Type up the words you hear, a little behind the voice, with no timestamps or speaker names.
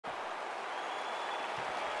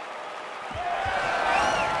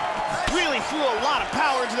threw a lot of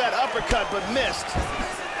power into that uppercut, but missed.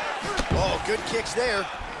 Oh, good kicks there.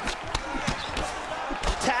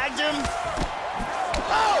 Tagged him.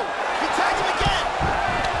 Oh, he tagged him again.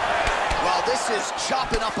 Well, this is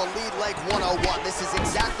chopping up a lead leg 101. This is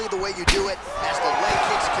exactly the way you do it as the leg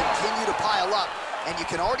kicks continue to pile up. And you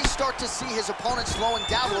can already start to see his opponent slowing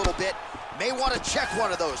down a little bit. May want to check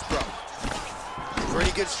one of those, bro.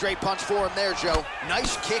 Pretty good straight punch for him there, Joe.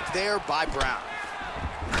 Nice kick there by Brown.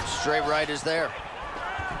 Straight right is there.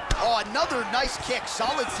 Oh, another nice kick.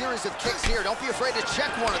 Solid series of kicks here. Don't be afraid to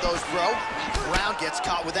check one of those, bro. Brown gets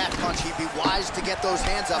caught with that punch. He'd be wise to get those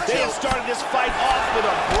hands up, Joe. They have started this fight off with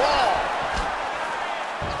a brawl.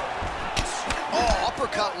 Oh,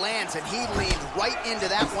 uppercut lands, and he leaned right into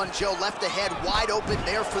that one, Joe. Left the head wide open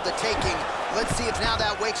there for the taking. Let's see if now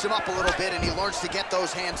that wakes him up a little bit and he learns to get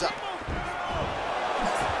those hands up.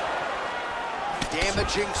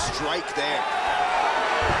 Damaging strike there.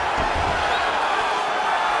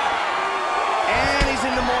 And he's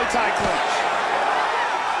in the Muay Thai clinch.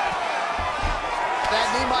 That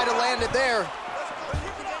knee might have landed there.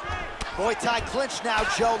 Muay Thai clinch now,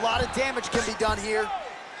 Joe. A lot of damage can be done here.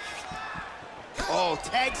 Oh,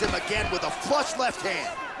 tags him again with a flush left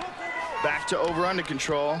hand. Back to over-under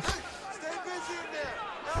control.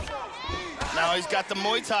 Now he's got the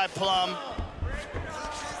Muay Thai plum.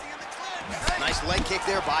 Nice leg kick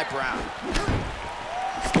there by Brown.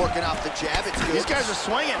 Working off the jab, it's good. These guys are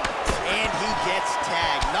swinging. And he gets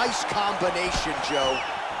tagged. Nice combination, Joe.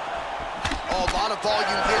 Oh, a lot of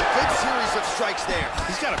volume here. Good series of strikes there.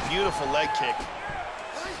 He's got a beautiful leg kick.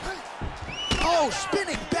 Oh,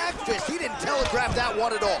 spinning back fist. He didn't telegraph that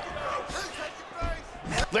one at all.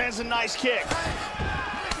 Lands a nice kick.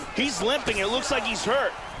 He's limping. It looks like he's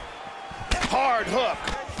hurt. Hard hook.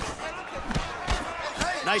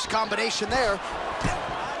 Nice combination there.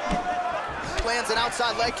 Lands an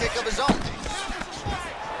outside leg kick of his own.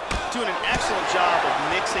 Doing an excellent job of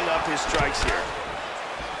mixing up his strikes here.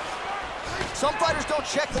 Some fighters don't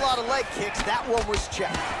check a lot of leg kicks. That one was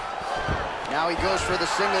checked. Now he goes for the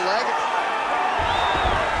single leg.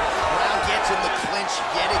 Brown gets in the clinch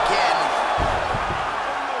yet again.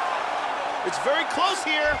 It's very close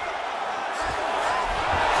here.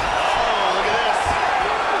 Oh, look at this.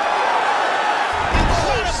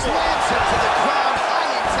 Slams him to the ground. High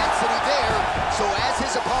intensity there. So as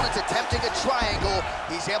his opponent's attempting a triangle,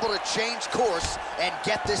 he's able to change course and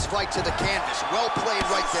get this fight to the canvas. Well played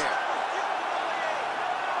right there.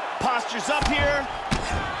 Posture's up here.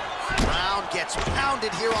 Brown gets pounded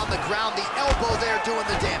here on the ground. The elbow there doing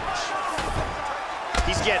the damage.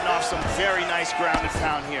 He's getting off some very nice grounded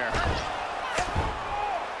pound here.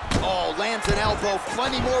 Oh, lands an elbow.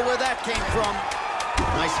 Plenty more where that came from.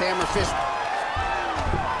 Nice hammer fist.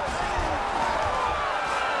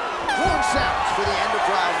 Horn sounds for the end of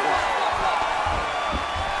round one.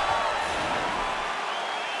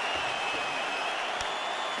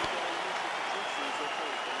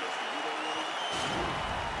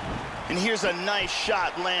 And here's a nice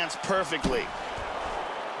shot, lands perfectly.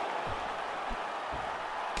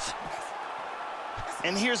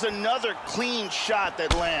 And here's another clean shot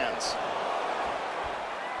that lands.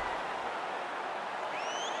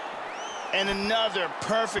 And another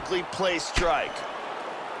perfectly placed strike.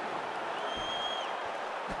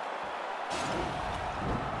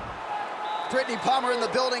 Brittany Palmer in the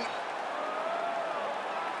building.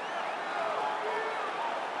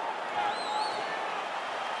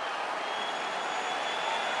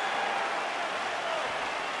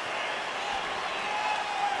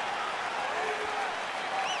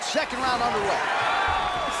 Second round underway.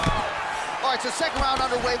 All right, so second round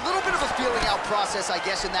underway. A little bit of a feeling out process, I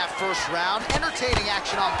guess, in that first round. Entertaining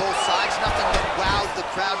action on both sides. Nothing that wowed the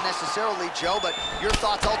crowd necessarily, Joe, but your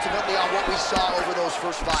thoughts ultimately on what we saw over those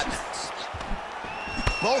first 5 minutes.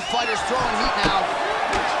 Both fighters throwing heat now.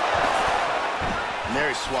 And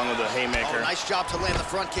there he swung with a haymaker. Oh, nice job to land the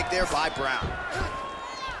front kick there by Brown.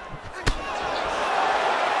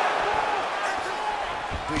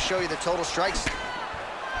 Can we show you the total strikes?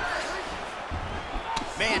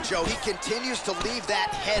 Man, Joe, he continues to leave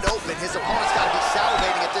that head open. His opponent's got to be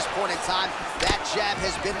salivating at this point in time. That jab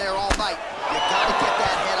has been there all night. You got to get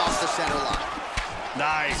that head off the center line.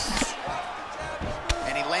 Nice.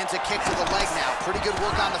 And he lands a kick to the leg now. Pretty good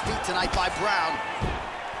work on the feet tonight by Brown.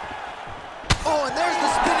 Oh, and there's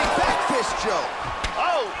the spinning back fist, Joe.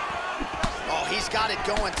 Oh! Oh, he's got it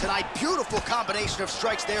going tonight. Beautiful combination of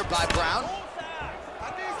strikes there by Brown.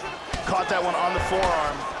 Caught that one on the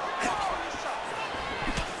forearm.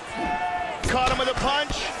 Caught him with a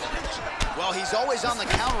punch. Well, he's always on the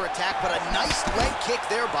counterattack, but a nice leg kick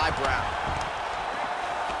there by Brown.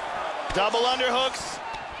 Double underhooks.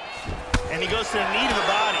 And he goes to the knee to the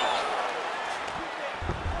body.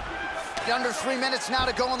 Under 3 minutes now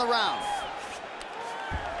to go in the round.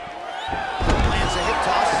 Lands a hip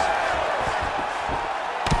toss.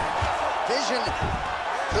 Vision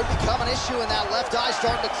could become an issue, and that left eye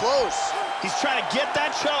starting to close. He's trying to get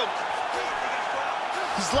that choke.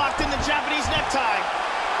 He's locked in the Japanese necktie.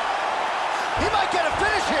 He might get a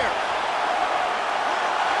finish here.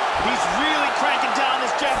 He's really cranking down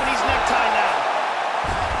this Japanese necktie now.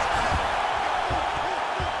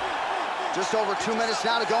 Just over 2 minutes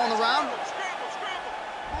now to go in the round.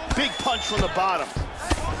 Big punch from the bottom.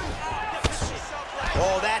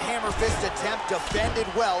 Oh, that hammer fist attempt defended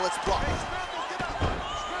well. It's blocked.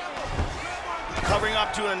 Covering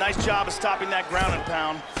up, doing a nice job of stopping that ground and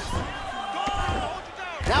pound.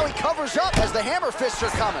 Now he covers up as the hammer fists are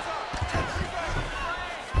coming.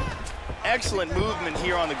 Excellent movement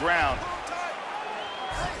here on the ground.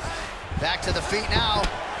 Back to the feet now.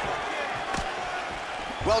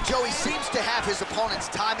 Well, Joe, he seems to have his opponent's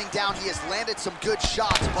timing down. He has landed some good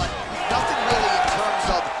shots, but nothing really in terms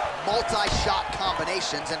of multi-shot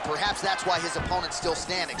combinations, and perhaps that's why his opponent's still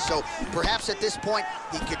standing. So perhaps at this point,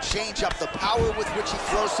 he could change up the power with which he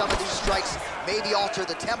throws some of these strikes, maybe alter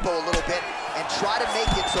the tempo a little bit, and try to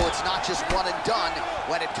make it so it's not just one and done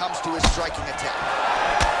when it comes to his striking attack.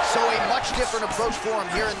 So a much different approach for him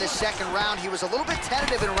here in this second round. He was a little bit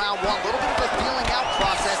tentative in round one, a little bit of a feeling out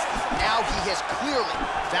process. Now he has clearly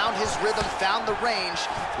found his rhythm, found the range.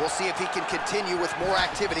 We'll see if he can continue with more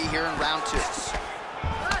activity here in round two.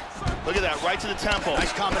 Look at that, right to the temple.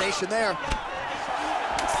 Nice combination there.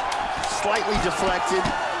 Slightly deflected.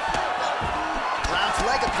 Brown's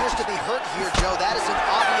leg appears to be hurt here, Joe. That is an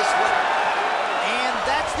obvious win. And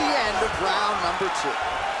that's the end of round number two.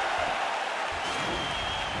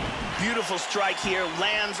 Beautiful strike here,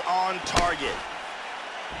 lands on target.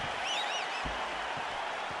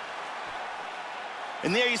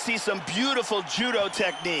 And there you see some beautiful judo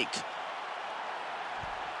technique.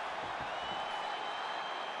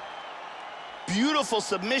 Beautiful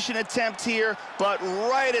submission attempt here, but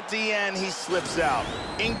right at the end, he slips out.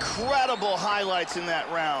 Incredible highlights in that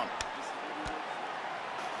round.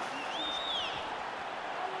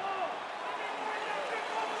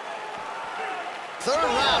 Third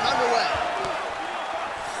round underway.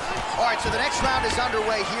 All right, so the next round is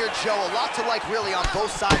underway here, Joe. A lot to like really on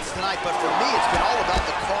both sides tonight, but for me, it's been all about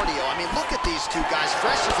the cardio. I mean, look at these two guys,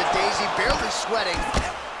 fresh as a daisy, barely sweating,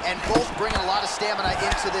 and both bringing a lot of stamina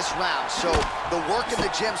into this round. So the work in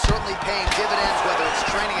the gym certainly paying dividends, whether it's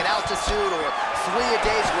training at altitude or 3 a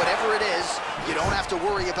days, whatever it is, you don't have to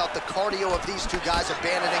worry about the cardio of these two guys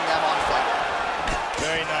abandoning them on fight.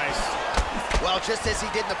 Very nice. Well, just as he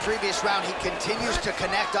did in the previous round, he continues to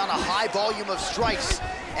connect on a high volume of strikes.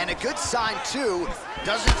 And a good sign, too,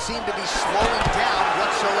 doesn't seem to be slowing down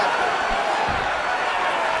whatsoever.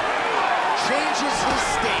 Changes his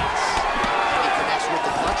stance. And he connects with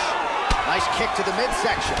the punch. Nice kick to the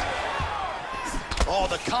midsection. Oh,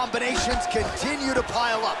 the combinations continue to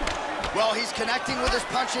pile up. Well, he's connecting with his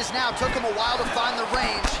punches now. Took him a while to find the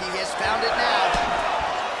range. He has found it now.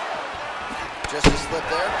 Just a slip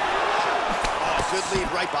there. Good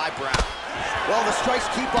lead right by Brown. Well, the strikes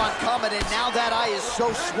keep on coming, and now that eye is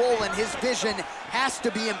so swollen, his vision has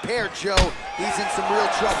to be impaired, Joe. He's in some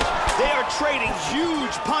real trouble. They are trading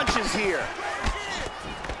huge punches here.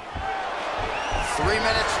 3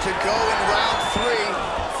 minutes to go in round three.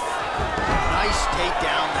 Nice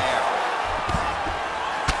takedown there.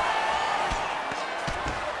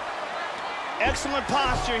 Excellent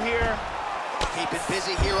posture here. Keep it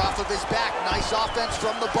busy here off of his back. Nice offense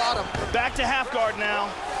from the bottom. Back to half guard now.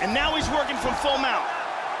 And now he's working from full mount.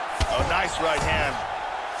 Oh, nice right hand.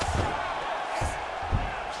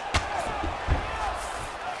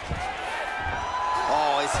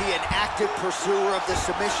 Oh, is he an active pursuer of the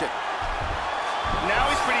submission? Now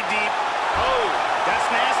he's pretty deep. Oh, that's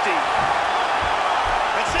nasty.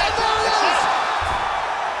 That's it. That's it.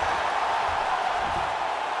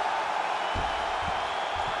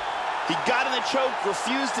 He got in the choke,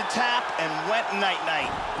 refused to tap, and went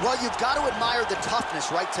night-night. Well, you've got to admire the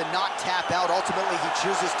toughness, right, to not tap out. Ultimately, he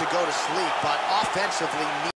chooses to go to sleep, but offensively,